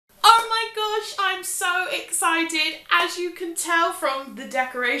gosh, I'm so excited. As you can tell from the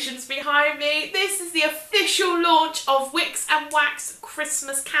decorations behind me, this is the official launch of Whicks and Wax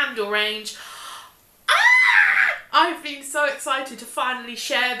Christmas candle range. I've been so excited to finally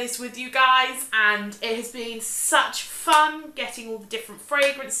share this with you guys, and it has been such fun getting all the different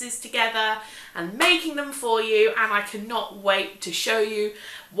fragrances together and making them for you, and I cannot wait to show you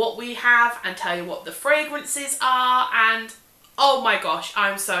what we have and tell you what the fragrances are, and oh my gosh,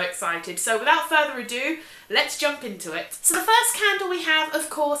 I'm so excited. So without further ado, let's jump into it. So the first candle we have, of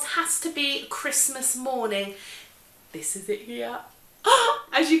course, has to be Christmas Morning. This is it here.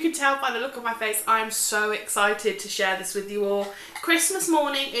 As you can tell by the look on my face, I'm so excited to share this with you all. Christmas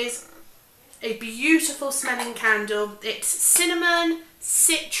Morning is a beautiful smelling candle. It's cinnamon,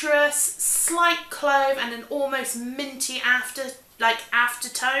 citrus, slight clove, and an almost minty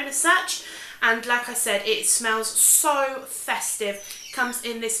aftertone as such. And like I said, it smells so festive. It comes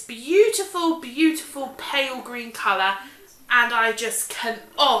in this beautiful, beautiful pale green colour, and I just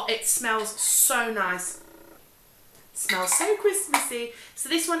it smells so nice. Smells so Christmassy. So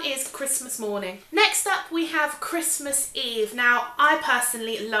this one is Christmas Morning. Next up we have Christmas Eve. Now I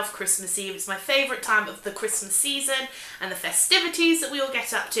personally love Christmas Eve. It's my favourite time of the Christmas season and the festivities that we all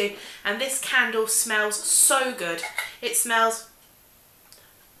get up to, and this candle smells so good. It smells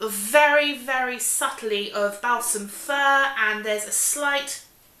very, very subtly of balsam fir, and there's a slight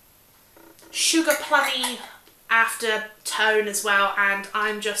sugar plummy aftertone as well, and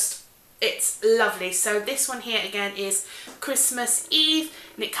it's lovely. So this one here again is Christmas Eve,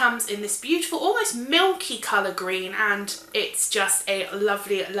 and it comes in this beautiful almost milky colour green, and it's just a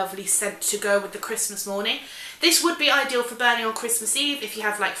lovely, lovely scent to go with the Christmas morning. This would be ideal for burning on Christmas Eve if you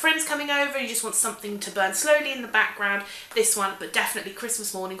have like friends coming over and you just want something to burn slowly in the background. This one, but definitely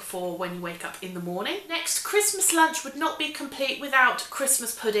Christmas Morning for when you wake up in the morning. Next, Christmas lunch would not be complete without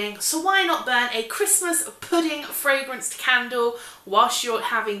Christmas pudding, so why not burn a Christmas pudding fragranced candle whilst you're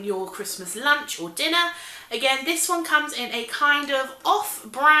having your Christmas lunch or dinner. Again, this one comes in a kind of off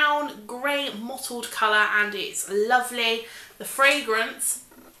brown grey mottled colour, and it's lovely. The fragrance,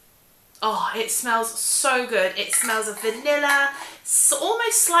 oh, it smells so good. It smells of vanilla, so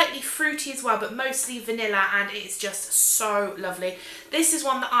almost slightly fruity as well, but mostly vanilla, and it's just so lovely. This is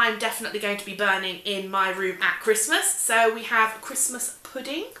one that I'm definitely going to be burning in my room at Christmas. So we have Christmas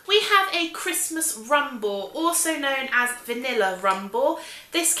pudding. We have a Christmas rumble, also known as vanilla rumble.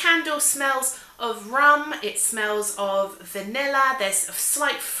 This candle smells of rum, it smells of vanilla, there's a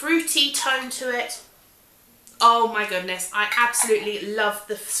slight fruity tone to it. Oh my goodness, I absolutely love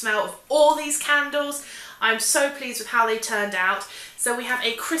the smell of all these candles. I'm so pleased with how they turned out. So we have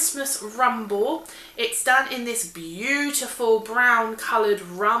a Christmas rumble. It's done in this beautiful brown coloured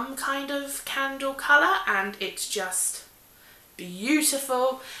rum kind of candle colour, and it's just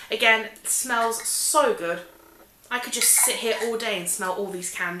beautiful. Again, it smells so good. I could just sit here all day and smell all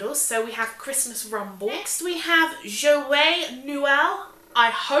these candles. So we have Christmas rumble. Next we have Joyeux Noël. I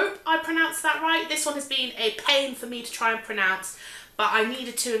hope I pronounced that right. This one has been a pain for me to try and pronounce, but I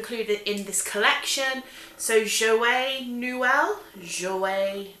needed to include it in this collection. So Joyeux Noël,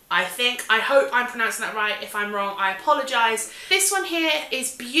 I hope I'm pronouncing that right. If I'm wrong, I apologise. This one here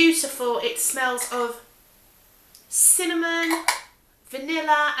is beautiful. It smells of cinnamon,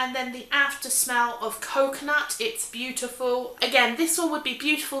 vanilla, and then the after smell of coconut. It's beautiful. Again, this one would be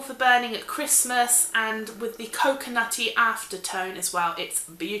beautiful for burning at Christmas, and with the coconutty aftertone as well. It's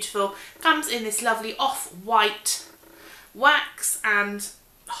beautiful. Comes in this lovely off-white wax, and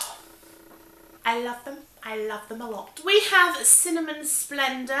oh, I love them. I love them a lot. We have Cinnamon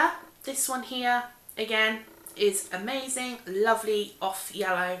Splendor. This one here, again, is amazing. Lovely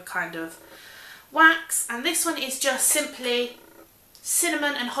off-yellow kind of wax, and this one is just simply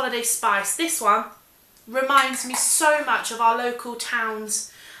cinnamon and holiday spice. This one reminds me so much of our local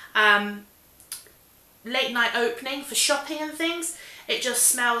town's late night opening for shopping and things. It just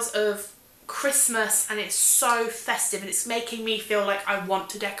smells of Christmas, and it's so festive, and it's making me feel like I want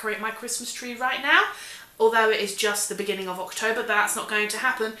to decorate my Christmas tree right now. Although it is just the beginning of October, that's not going to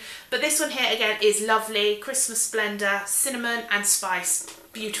happen. But this one here again is lovely. Christmas Splendor, cinnamon and spice.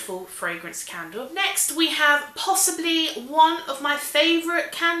 Beautiful fragrance candle. Next we have possibly one of my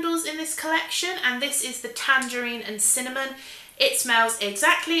favourite candles in this collection, and this is the Tangerine and Cinnamon. It smells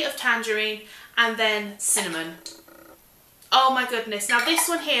exactly of tangerine and then cinnamon. Oh my goodness. Now this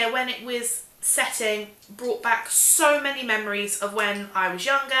one here, when it was setting, brought back so many memories of when I was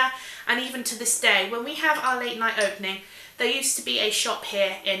younger, and even to this day when we have our late night opening. There used to be a shop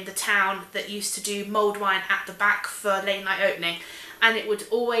here in the town that used to do mulled wine at the back for late night opening, and it would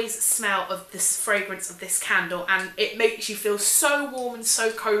always smell of this fragrance of this candle, and it makes you feel so warm and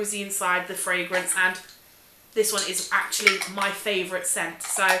so cozy inside the fragrance. And this one is actually my favourite scent,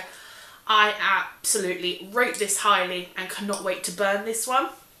 so I absolutely rate this highly and cannot wait to burn this one.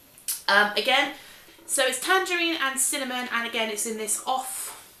 Again, so it's tangerine and cinnamon, and again it's in this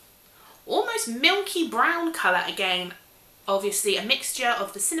off, almost milky brown colour again. Obviously a mixture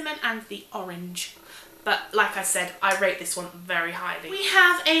of the cinnamon and the orange. But like I said, I rate this one very highly. We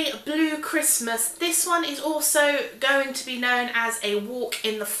have a Blue Christmas. This one is also going to be known as a walk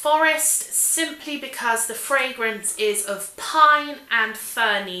in the forest, simply because the fragrance is of pine and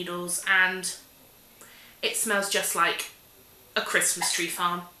fir needles, and it smells just like a Christmas tree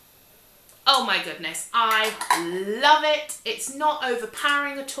farm. Oh my goodness, I love it. It's not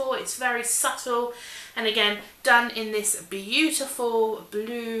overpowering at all, it's very subtle, and again done in this beautiful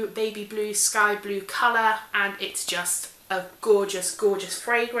blue, baby blue, sky blue colour, and it's just a gorgeous, gorgeous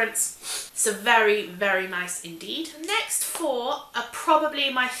fragrance. So very, very nice indeed. Next four are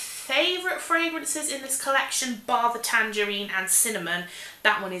probably my favourite fragrances in this collection, bar the tangerine and cinnamon.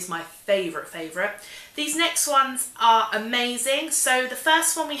 That one is my favourite. These next ones are amazing. So the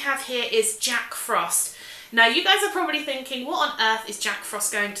first one we have here is Jack Frost. Now you guys are probably thinking, what on earth is Jack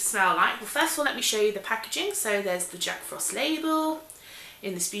Frost going to smell like? Well, first of all, let me show you the packaging. So there's the Jack Frost label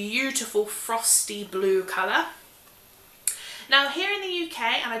in this beautiful frosty blue colour. Now here in the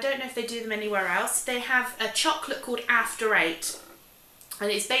UK, and I don't know if they do them anywhere else, they have a chocolate called After Eight.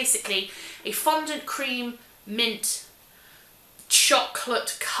 And it's basically a fondant cream mint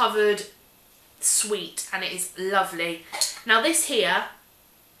chocolate covered sweet, and it is lovely. Now this here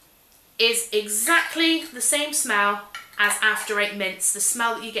is exactly the same smell as After Eight mints. The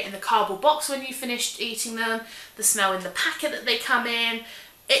smell that you get in the cardboard box when you finished eating them, the smell in the packet that they come in,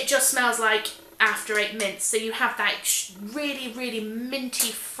 it just smells like After Eight mints. So you have that really, really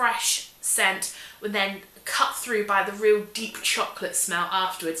minty, fresh scent, and then cut through by the real deep chocolate smell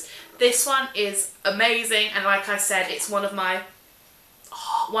afterwards. This one is amazing, and like I said, it's one of my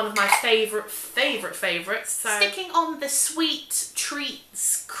favourites. So sticking on the sweet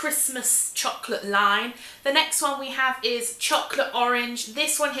treats Christmas chocolate line, the next one we have is Chocolate Orange.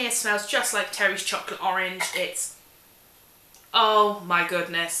 This one here smells just like Terry's Chocolate Orange. It's, oh my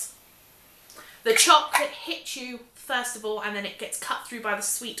goodness. The chocolate hits you first of all, and then it gets cut through by the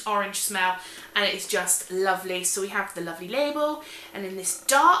sweet orange smell, and it is just lovely. So we have the lovely label, and in this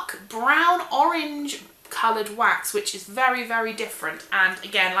dark brown orange coloured wax, which is very, very different. And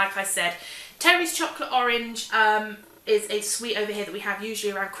again, like I said, Terry's Chocolate Orange is a sweet over here that we have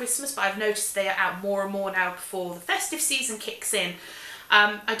usually around Christmas, but I've noticed they are out more and more now before the festive season kicks in.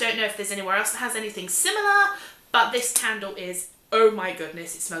 I don't know if there's anywhere else that has anything similar, but this candle is, oh my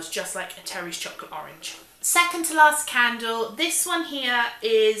goodness, it smells just like a Terry's Chocolate Orange. Second to last candle, this one here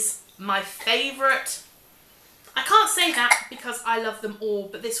is my favourite. I can't say that because I love them all,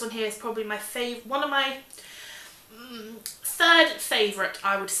 but this one here is probably my favourite, one of my third favourite,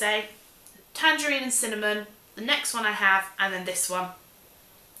 I would say. Tangerine and cinnamon, the next one I have, and then this one.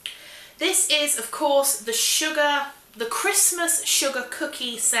 This is, of course, the Christmas sugar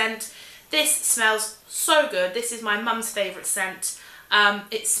cookie scent. This smells so good. This is my mum's favourite scent.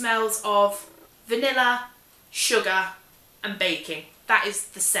 It smells of vanilla, sugar and baking. That is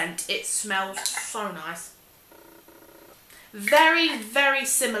the scent. It smells so nice. Very, very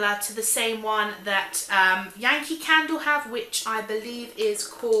similar to the same one that Yankee Candle have, which I believe is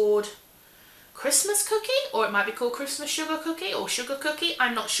called Christmas Cookie, or it might be called Christmas Sugar Cookie or Sugar Cookie,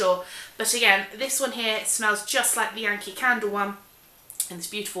 I'm not sure. But again, this one here, it smells just like the Yankee Candle one, in this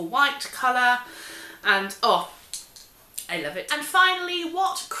beautiful white colour, and oh, I love it. And finally,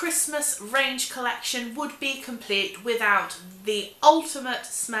 what Christmas range collection would be complete without the ultimate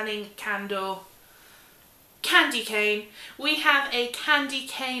smelling candle, Candy Cane? We have a Candy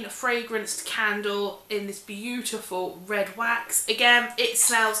Cane fragranced candle in this beautiful red wax. Again, it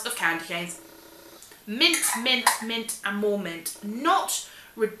smells of candy canes. Mint, mint, mint and more mint. Not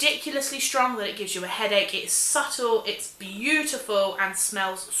ridiculously strong that it gives you a headache. It's subtle, it's beautiful and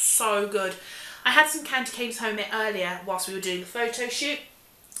smells so good. I had some candy canes home earlier whilst we were doing the photo shoot,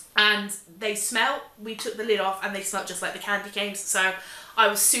 and they smell, we took the lid off and they smelled just like the candy canes, so I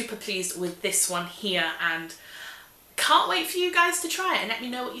was super pleased with this one here and can't wait for you guys to try it and let me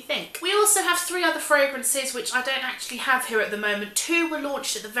know what you think. We also have 3 other fragrances which I don't actually have here at the moment. 2 were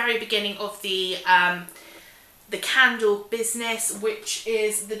launched at the very beginning of the candle business, which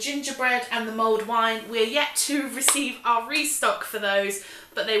is the gingerbread and the mulled wine. We're yet to receive our restock for those,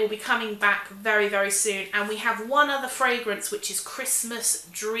 but they will be coming back very, very soon. And we have one other fragrance, which is Christmas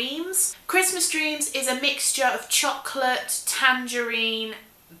Dreams. Christmas Dreams is a mixture of chocolate, tangerine,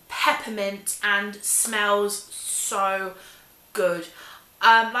 peppermint, and smells so good.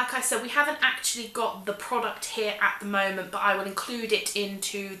 Like I said, we haven't actually got the product here at the moment, but I will include it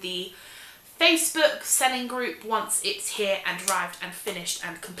into the Facebook selling group once it's here and arrived and finished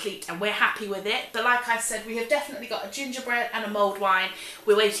and complete, and we're happy with it. But like I said, we have definitely got a gingerbread and a mulled wine.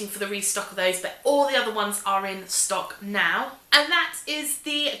 We're waiting for the restock of those, but all the other ones are in stock now. And that is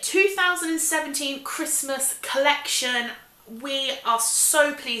the 2017 Christmas collection. We are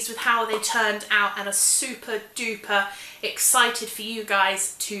so pleased with how they turned out and are super duper excited for you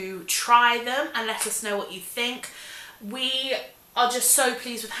guys to try them and let us know what you think. We are just so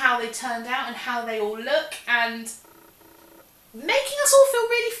pleased with how they turned out and how they all look, and making us all feel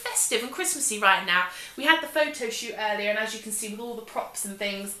really festive and Christmassy right now. We had the photo shoot earlier, and as you can see with all the props and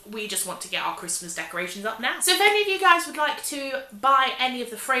things, we just want to get our Christmas decorations up now. So if any of you guys would like to buy any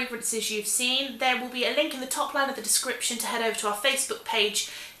of the fragrances you've seen, there will be a link in the top line of the description to head over to our Facebook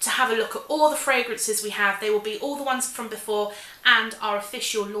page to have a look at all the fragrances we have. They will be all the ones from before and our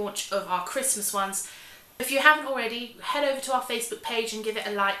official launch of our Christmas ones. If you haven't already, head over to our Facebook page and give it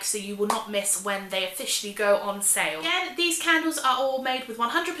a like so you will not miss when they officially go on sale. Again, these candles are all made with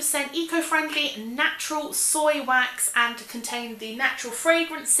 100% eco-friendly natural soy wax and contain the natural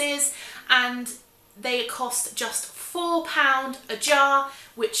fragrances, and they cost just £4 a jar,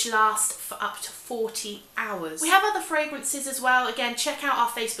 which last for up to 40 hours. We have other fragrances as well. Again, check out our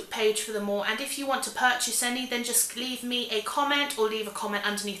Facebook page for them all, and if you want to purchase any, then just leave me a comment or leave a comment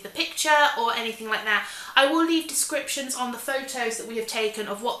underneath the picture or anything like that. I will leave descriptions on the photos that we have taken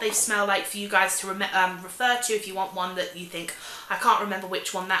of what they smell like for you guys to refer to if you want one that you think, I can't remember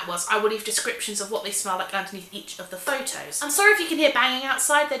which one that was. I will leave descriptions of what they smell like underneath each of the photos. I'm sorry if you can hear banging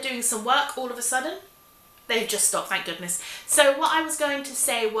outside. They're doing some work all of a sudden. They've just stopped, thank goodness. So what I was going to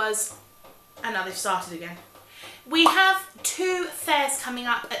say was, and now they've started again. We have 2 fairs coming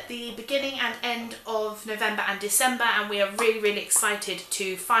up at the beginning and end of November and December, and we are really, really excited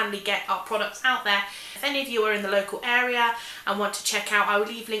to finally get our products out there. If any of you are in the local area and want to check out, I will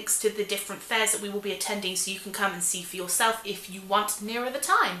leave links to the different fairs that we will be attending so you can come and see for yourself if you want nearer the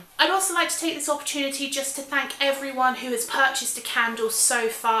time. I'd also like to take this opportunity just to thank everyone who has purchased a candle so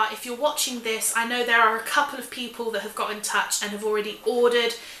far. If you're watching this, I know there are a couple of people that have got in touch and have already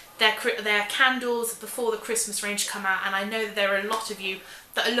ordered their candles before the Christmas range come out, and I know that there are a lot of you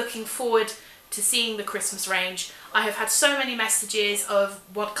that are looking forward to seeing the Christmas range. I have had so many messages of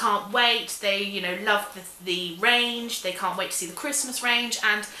what can't wait, they love the range, they can't wait to see the Christmas range,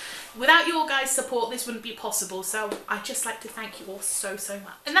 and without your guys' support this wouldn't be possible, so I'd just like to thank you all so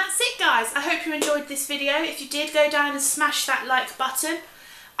much. And that's it guys, I hope you enjoyed this video. If you did, go down and smash that like button.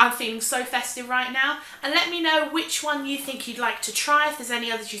 I'm feeling so festive right now, and let me know which one you think you'd like to try. If there's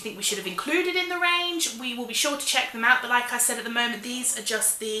any others you think we should have included in the range, we will be sure to check them out. But like I said, at the moment these are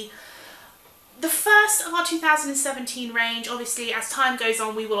just the first of our 2017 range. Obviously as time goes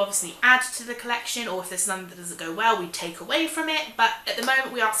on we will obviously add to the collection, or if there's something that doesn't go well we take away from it, but at the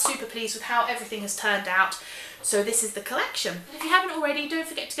moment we are super pleased with how everything has turned out. So this is the collection. And if you haven't already, don't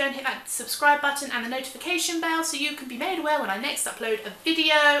forget to go and hit that subscribe button and the notification bell so you can be made aware when I next upload a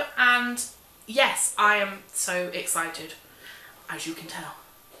video. And yes, I am so excited, as you can tell.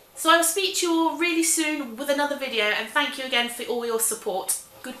 So I will speak to you all really soon with another video, and thank you again for all your support.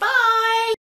 Goodbye!